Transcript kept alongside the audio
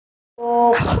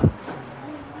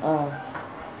Oh.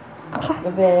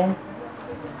 Bebe.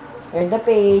 Here's the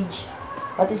page.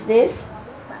 What is this?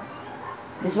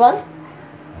 This one?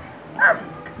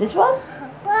 This one?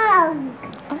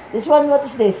 This one, what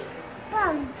is this?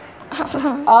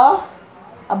 Oh?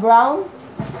 A brown?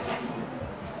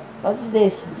 What is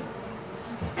this?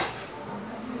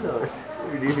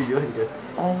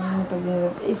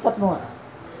 Ay, stop mo nga.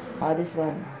 Ah, this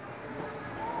one.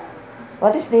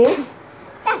 What is this?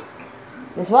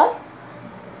 This one?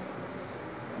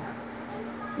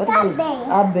 What is this?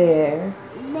 A bear.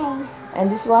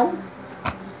 And this one?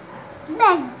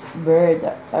 Bird.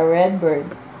 A red bird.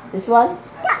 This one?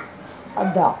 A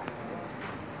duck.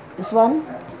 This one?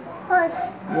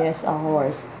 Horse. Yes, a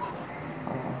horse.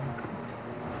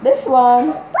 This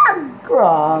one?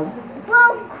 Frog.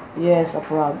 Yes, a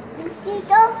frog.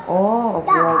 Oh, a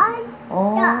frog.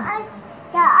 Oh.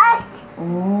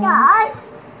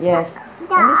 Yes.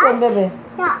 And this one, baby?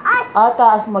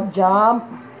 Taas mag-jump.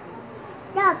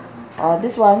 Oh,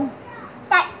 this one?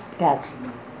 Cat.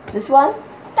 This one?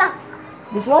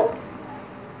 This one?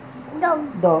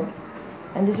 Dog.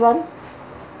 And this one?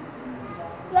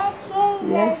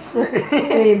 Yes.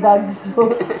 Three bags.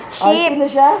 Sheep. Sino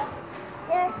siya?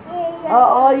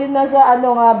 Oo, yun nasa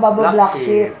ano nga, baba black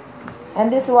sheep.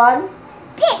 And this one?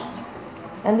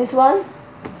 And this one?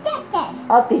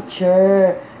 Oh,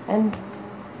 teacher. And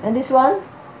this one?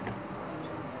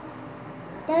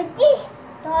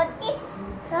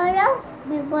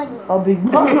 Big one. Oh, big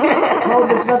man. No,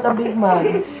 that's not a big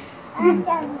man.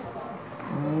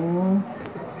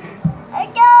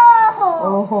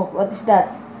 Oh, what is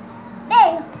that?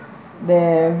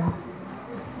 Bear.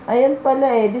 Ayan pala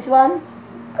eh. This one?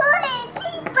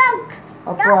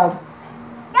 A frog.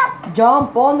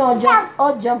 Jump. Oh, no. Jump.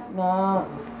 Oh, jump nga.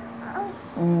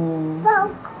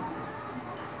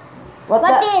 What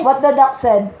the duck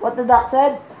said? What the duck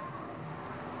said?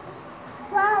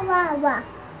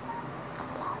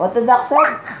 What the duck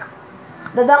said?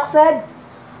 The duck said?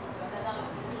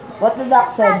 What the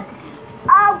duck said?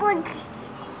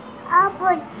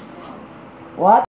 What?